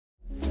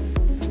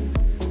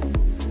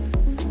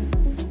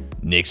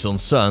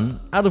Nixon's son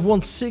out of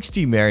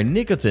 160 mare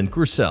Nicotine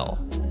Courcelle.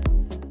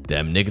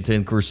 Dame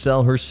Nicotine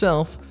Courcelle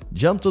herself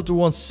jumped up to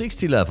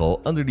 160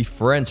 level under the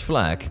French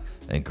flag,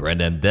 and Grand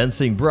Dame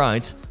Dancing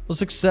Bride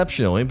was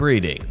exceptional in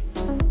breeding.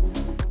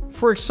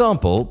 For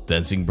example,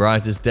 Dancing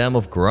Bride is dam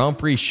of Grand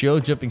Prix show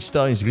jumping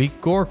stallions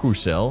Record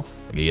Courcelle,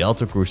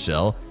 Rialto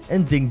Courcelle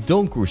and Ding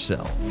Dong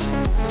Courcelle.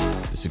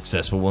 The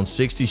successful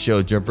 160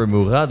 show jumper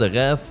Murat de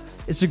Rêve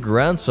is a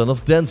grandson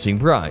of Dancing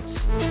Bride.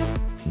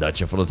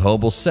 Nacho van het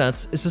Hobos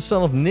set is the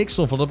son of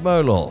Nixon van het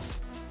Meulenhof,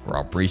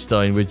 Grand Prix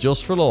stallion with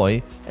Jos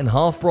Verlooy and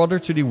half-brother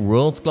to the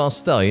world-class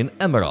stallion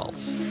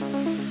Emerald.